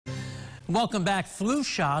Welcome back. Flu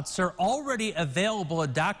shots are already available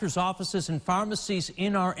at doctors' offices and pharmacies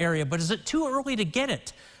in our area, but is it too early to get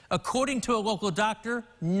it? According to a local doctor,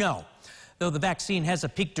 no. Though the vaccine has a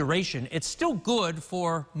peak duration, it's still good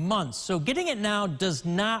for months. So getting it now does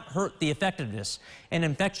not hurt the effectiveness. An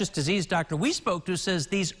infectious disease doctor we spoke to says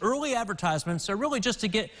these early advertisements are really just to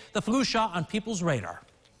get the flu shot on people's radar.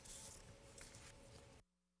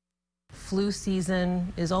 Flu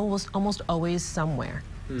season is almost always somewhere.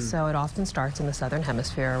 So it often starts in the southern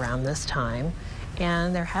hemisphere around this time.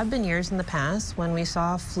 And there have been years in the past when we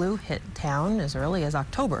saw flu hit town as early as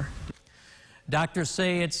October. Doctors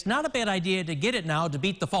say it's not a bad idea to get it now to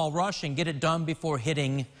beat the fall rush and get it done before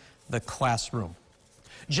hitting the classroom.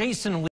 Jason